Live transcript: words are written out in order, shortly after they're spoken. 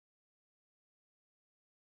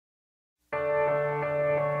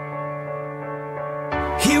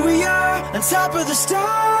on top of the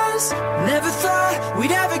stars. Never thought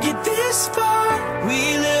we'd ever get this far.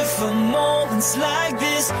 We live for moments like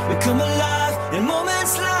this. We come alive in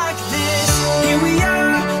moments like this. Here we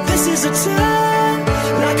are, this is a time,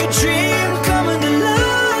 like a dream coming to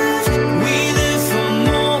life. We live for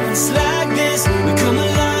moments like this. We come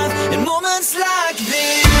alive in moments like this.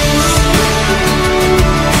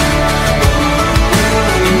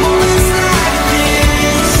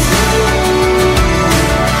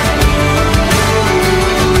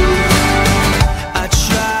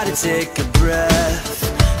 Take a breath,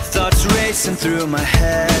 thoughts racing through my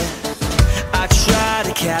head. I try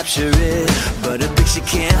to capture it, but a picture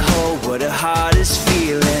can't hold what a heart is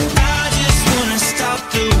feeling. I just wanna stop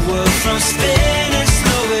the world from spinning,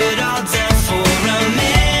 slow it all down for a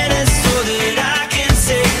minute, so that I can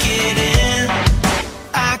take it in.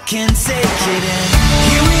 I can take it in.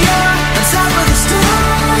 Here we are, on top of the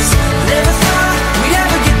stars. Never thought we'd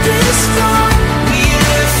ever get this far. We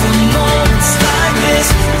live for moments like this.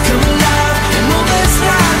 Come alive in moments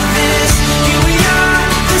like this. Here we are,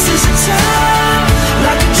 this is a time,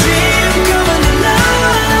 like a dream coming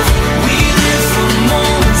alive. We live for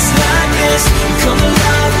moments like this. Come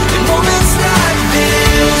alive in moments like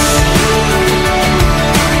this.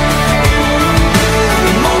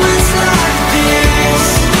 In moments like this.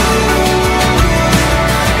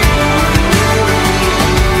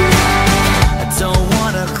 I don't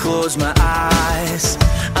wanna close my eyes,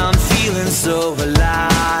 I'm feeling so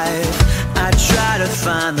alive. I try to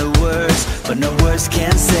find the words, but no words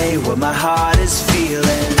can say what my heart is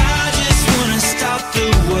feeling. I just wanna stop the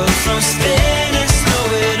world from spinning, slow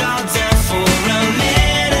it all down for a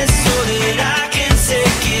minute, so that I can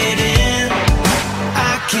take it in.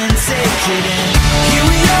 I can take it in. Here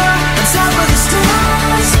we are, on top of the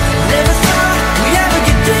stars. Never thought we'd ever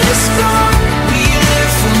get this far. We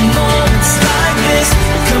live for moments like this.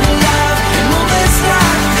 Come alive in moments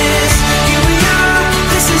like this. Here we are,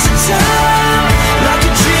 this is a time, like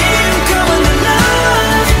a dream coming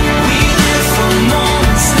alive. We live for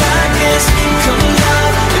moments like this. Come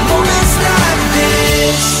alive in moments like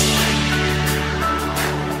this.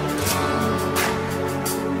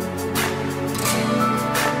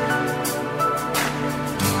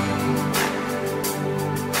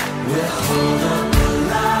 We'll hold up the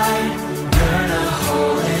light, burn a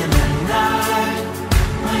hole in the night.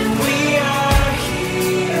 When we are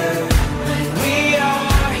here, when we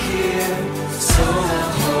are here. So we'll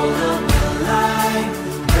hold up the light,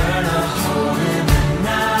 burn a hole in the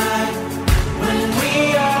night. When we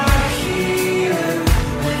are here,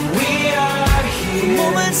 when we are here.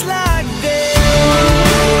 Moments like this.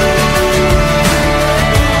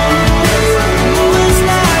 Moments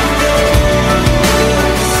like this.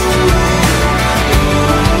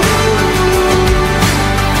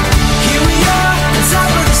 Here we are, on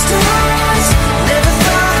top of the stars. Never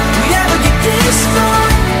thought we'd ever get this far.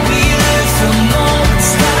 We live for moments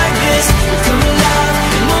like this. We come alive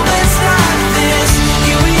in moments like this.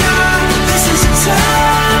 Here we are, this is a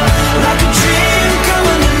time, like a dream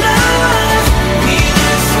coming alive. We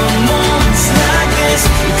live for moments like this.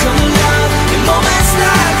 We come alive in moments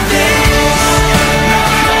like this.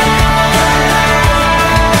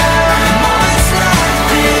 In moments like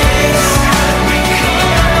this. We come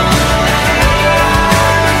alive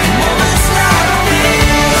in moments like this.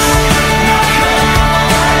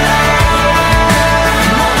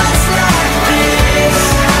 In moments like this.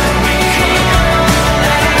 We come alive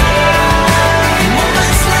in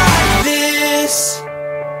moments like this.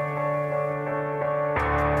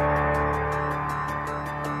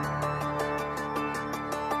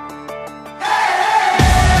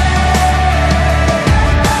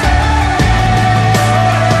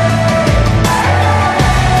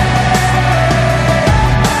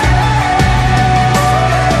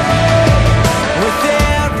 With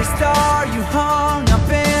every star you hung up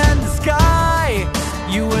in the sky,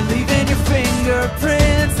 you were leaving your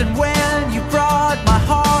fingerprints. And when you brought my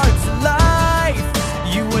heart to life,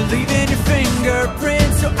 you were leaving your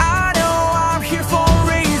fingerprints. So I know I'm here for a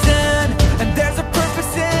reason, and there's a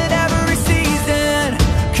purpose in every season.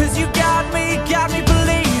 'Cause you got me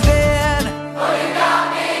believing. Oh, you got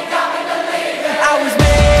me believing. I was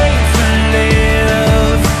made to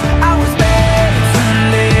live. I was made to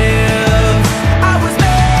live. I was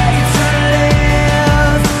made to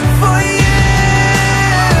live for you.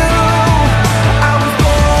 I was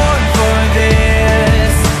born for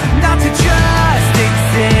this, not to just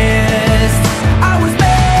exist. I was made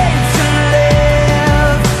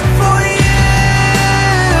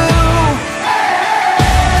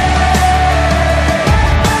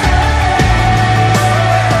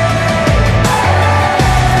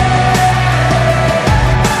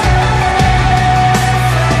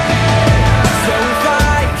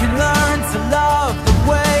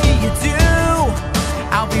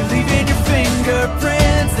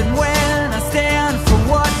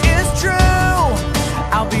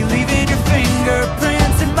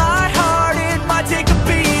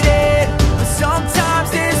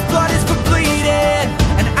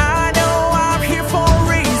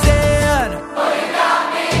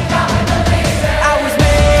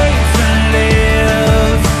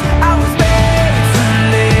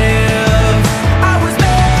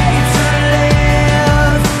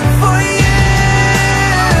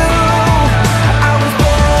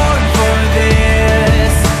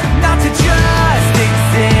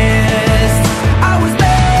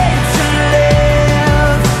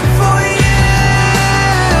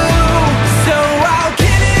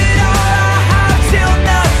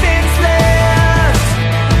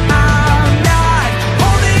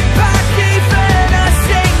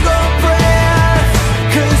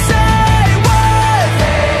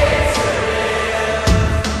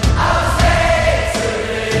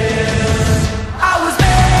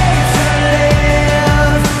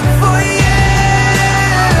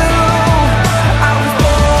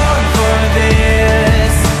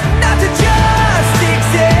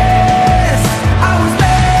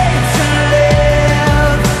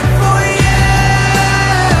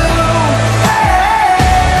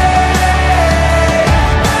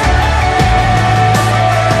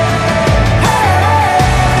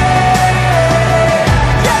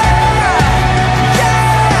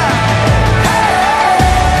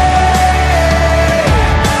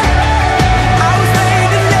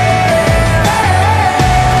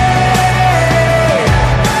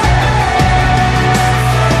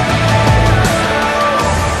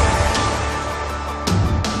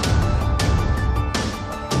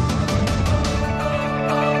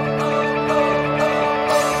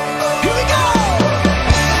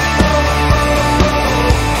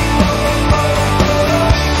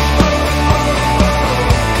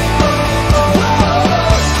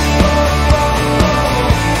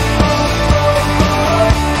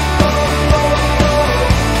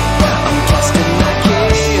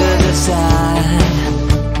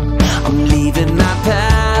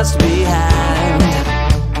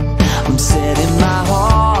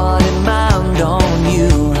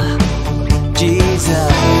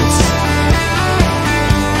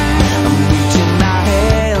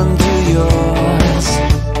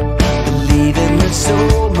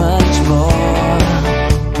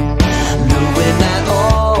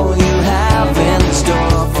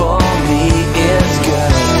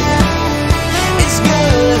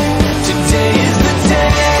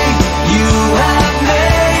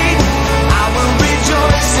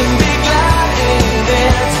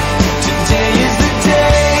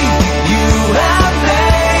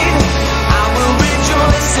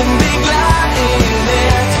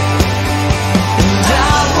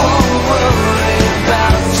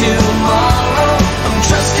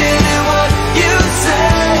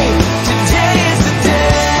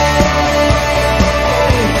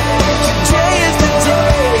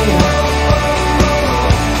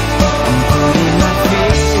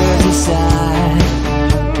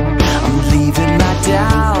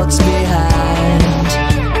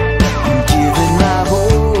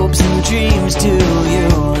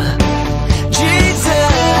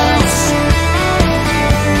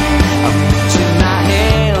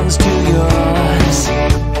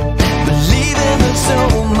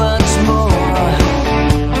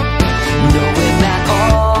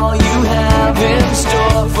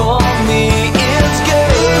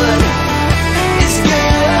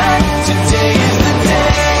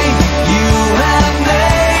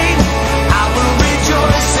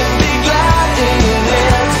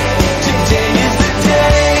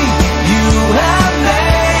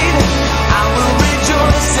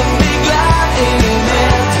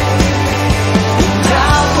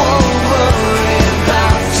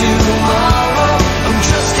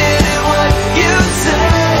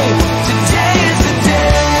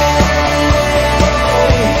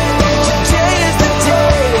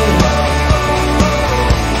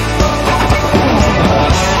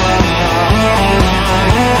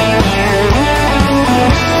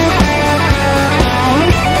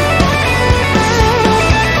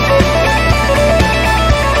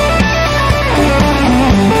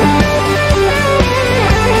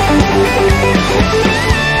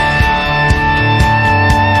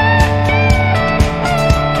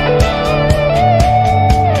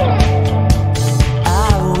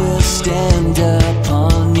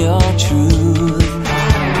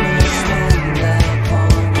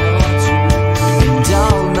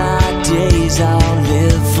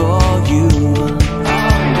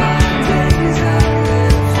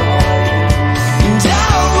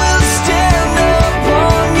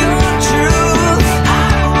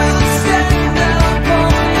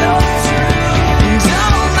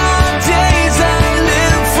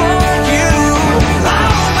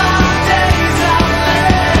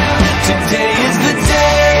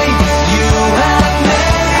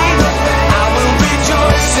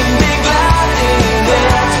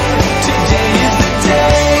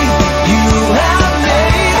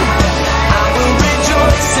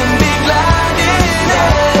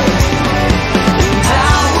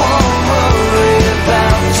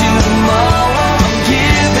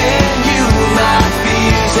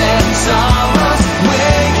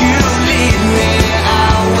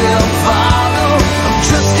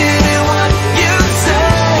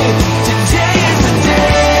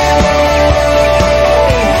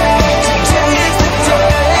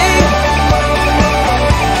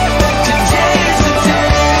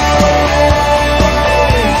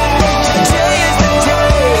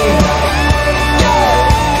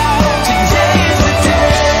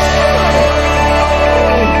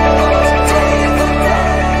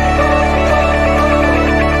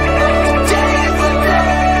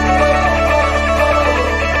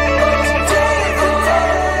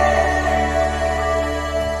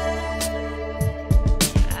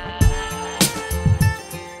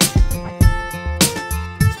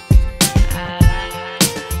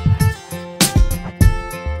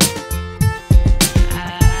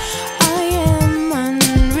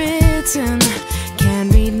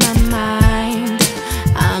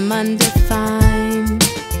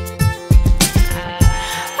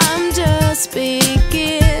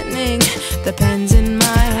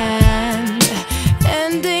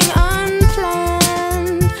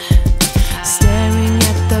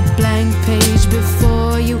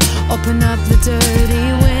the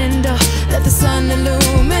dirty window, let the sun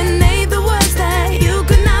illuminate the words that you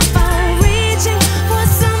could not find. Reaching for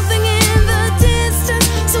something in the distance,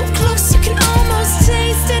 so close you can almost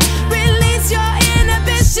taste it. Release your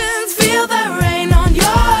inhibitions, feel the rain on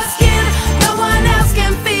your skin. No one else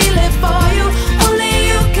can feel it for you, only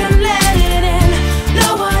you can let it in.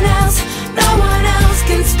 No one else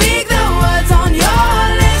can speak the words on your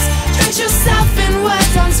lips. Drench yourself in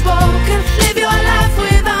words unspoken, live your life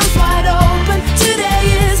with arms wide open. Today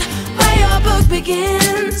is where your book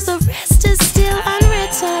begins, the rest is still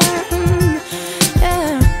unwritten.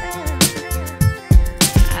 Yeah.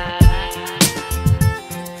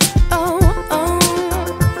 Oh, oh.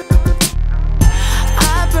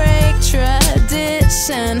 I break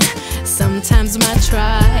tradition, sometimes my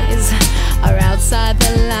tries are outside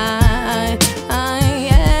the line.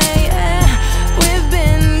 We've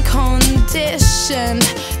been conditioned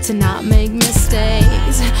to not make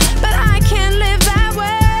mistakes, but I can't live that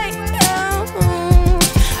way. Oh.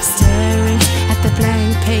 Staring at the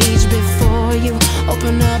blank page before you,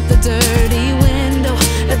 open up the dirty window,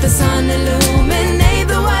 let the sun illuminate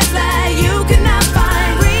the words that you could not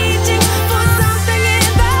find. Reaching for something in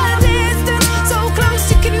the distance, so close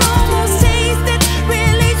you can almost taste it.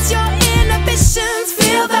 Release your inhibitions,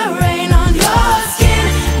 feel the rain on your skin.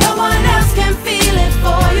 No one else can feel it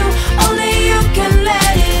for you, only you can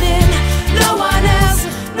let it in. No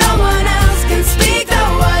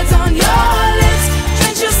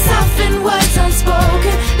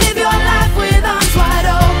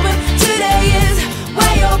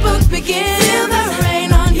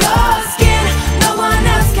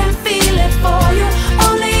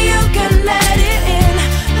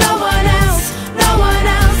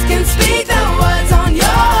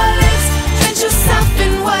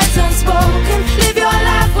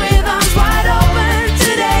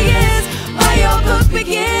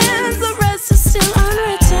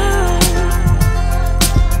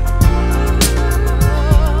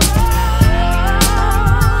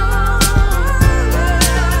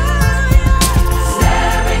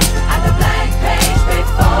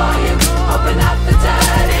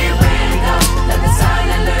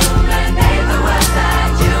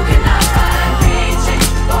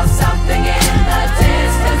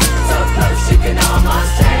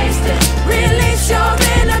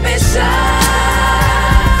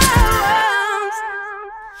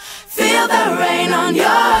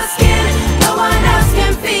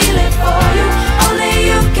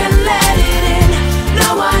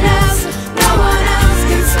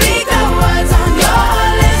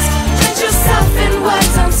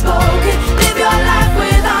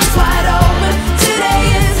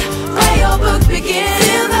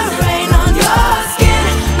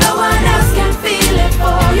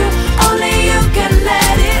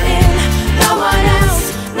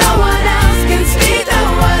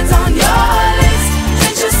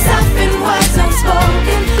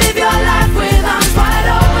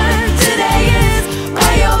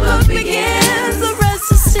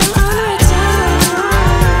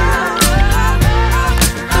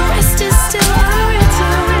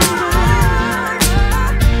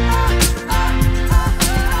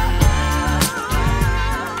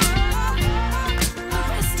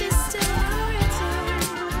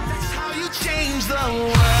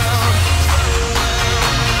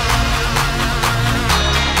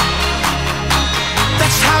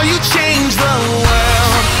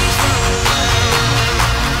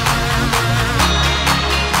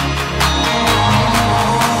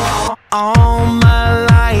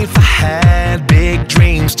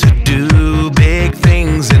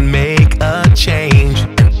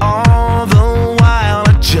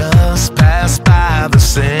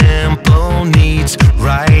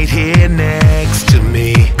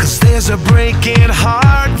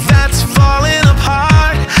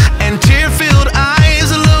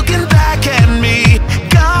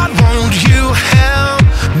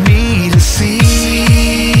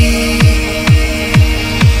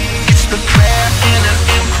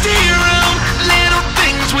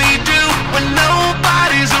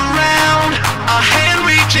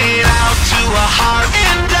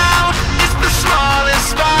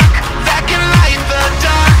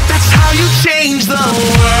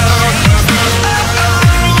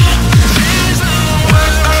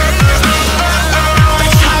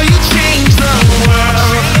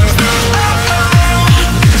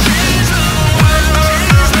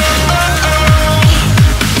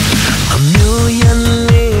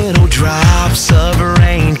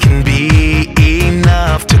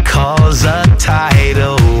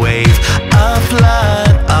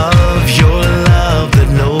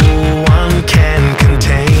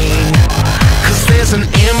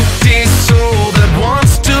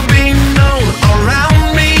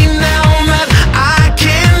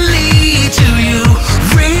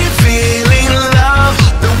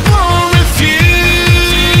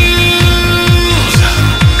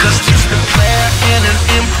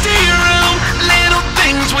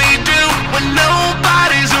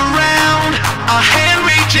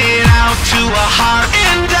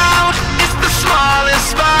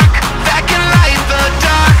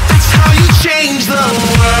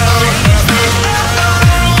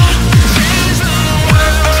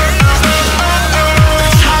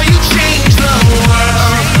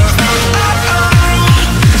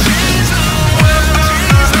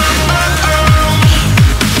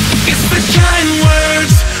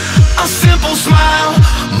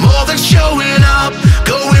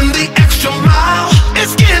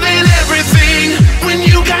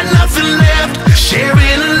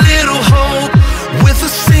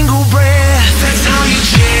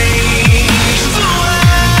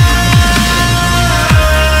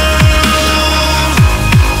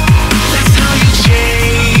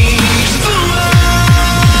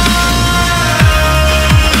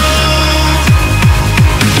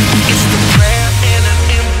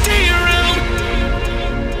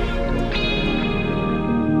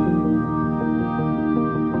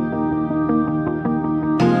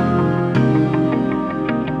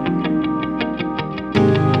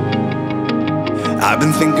I've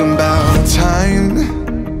been thinking about time,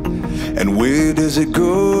 and where does it go?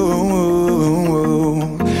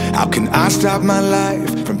 How can I stop my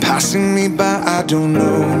life from passing me by? I don't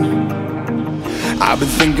know. I've been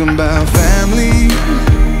thinking about family,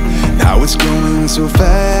 how it's going so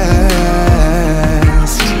fast.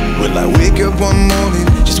 Will I wake up one morning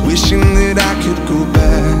just wishing that I could go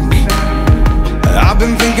back? I've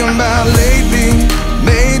been thinking about lately,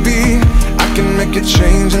 maybe I can make a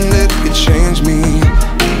change and let it change me.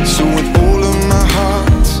 So with all of my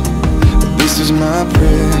heart, this is my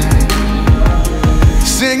prayer,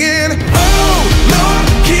 singing, oh Lord,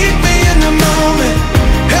 keep me in the moment.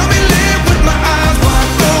 Help me live with my eyes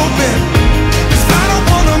wide open, 'cause I don't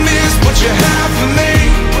wanna miss what you have for me.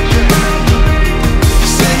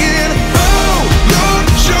 Singing, oh Lord,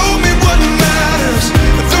 show me what matters,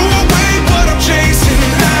 throw away what I'm chasing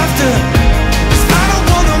after, 'cause I don't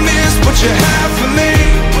wanna miss what you have for me.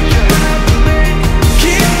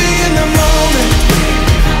 Keep me in the moment.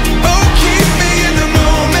 Oh, keep me in the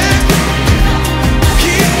moment.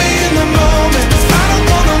 Keep me in the moment. I don't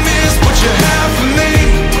wanna miss what you have for me.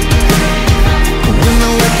 When I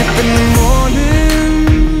wake up in the morning,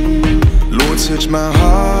 Lord, touch my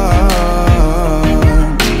heart.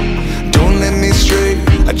 Don't let me stray,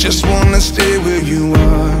 I just wanna stay where you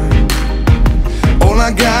are. All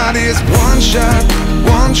I got is one shot,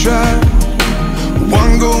 one try,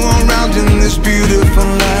 one go around in this beautiful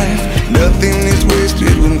life. Nothing is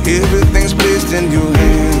wasted when everything's placed in your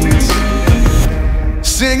hands.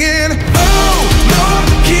 Singing, oh Lord,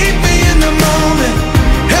 keep me in the moment.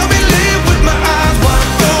 Help me live with my eyes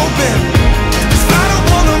wide open, 'cause I don't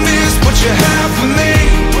wanna miss what you have for me.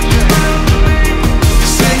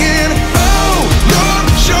 Singing, oh Lord,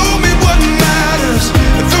 show me what matters,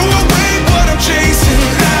 throw away what I'm chasing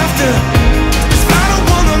after, 'cause I don't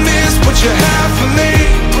wanna miss what you have for me.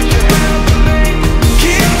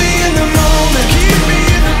 Keep me in the moment. Keep me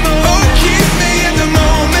in the moment. Oh, keep me in the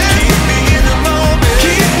moment. Keep me in the moment.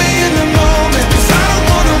 Keep me in the moment, 'cause I don't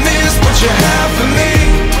wanna miss what you have for me.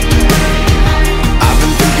 I've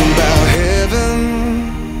been thinking about heaven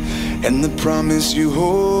and the promise you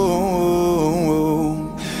hold.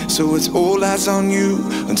 So it's all eyes on you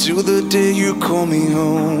until the day you call me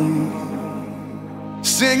home.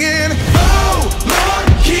 Singing, oh Lord,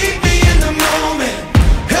 keep me in the moment.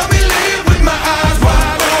 Help me live with my eyes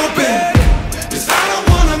wide open, 'cause I don't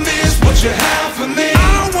wanna miss what you have for me. I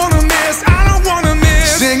don't wanna miss, I don't wanna miss.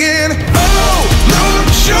 Singing, oh Lord,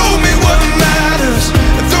 show me what matters,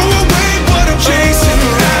 throw away what I'm chasing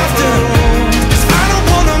after, 'cause I don't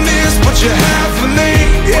wanna miss what you have for me.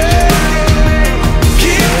 Yeah.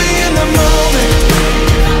 Keep me in the moment.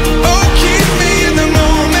 Oh, keep me in the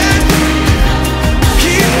moment.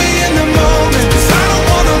 Keep me in the moment, 'cause I don't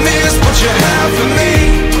wanna miss what you have for me.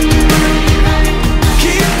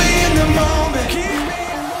 Keep me in the moment.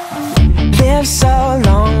 Live so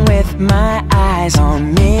long with my eyes on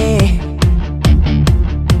me,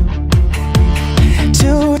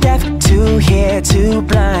 too deaf to hear, too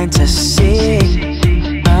blind to see.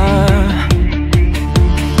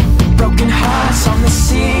 Broken hearts on the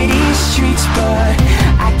city streets, but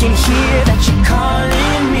I can hear that you're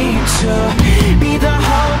calling me to be the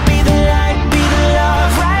hope, be the light, be the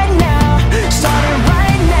love right now, starting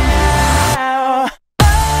right now.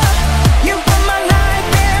 You put my life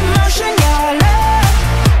in motion, your love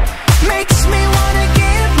makes me wanna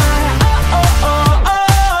give my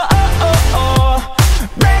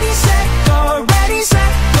ready, set, go, ready,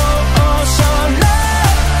 set, go.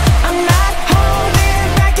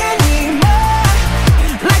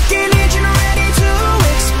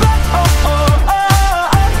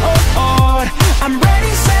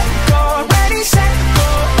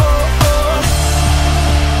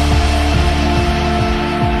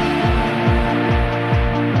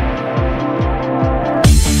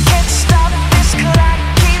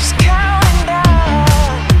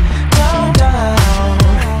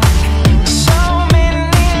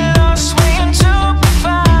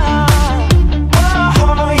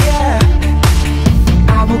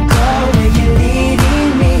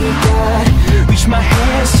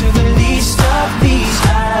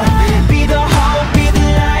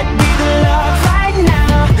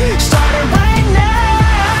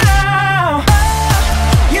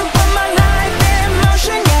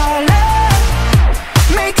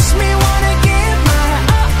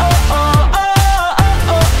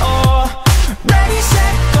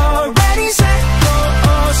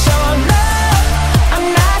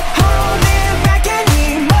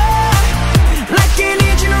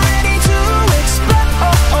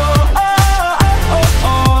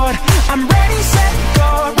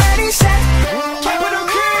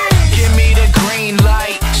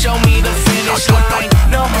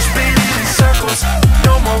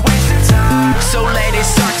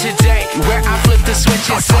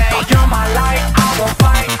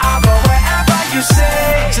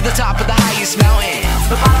 the top of the highest mountain,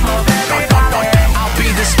 the bottom of every valley. I'll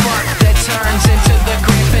be the spark that turns into the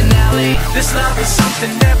grand finale. This love is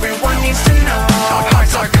something everyone needs to know. Our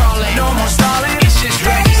hearts are calling, no more stalling. It's just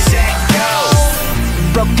ready, set, go.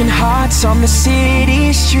 Broken hearts on the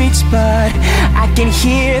city streets, but I can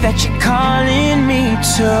hear that you're calling me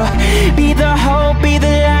to be the hope, be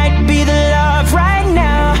the light, be the love right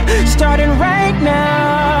now, starting right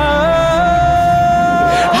now.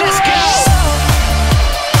 Let's go!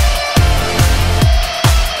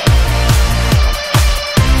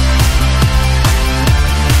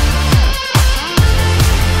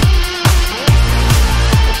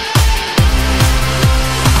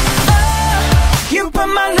 You put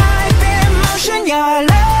my life in motion, your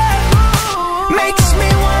love makes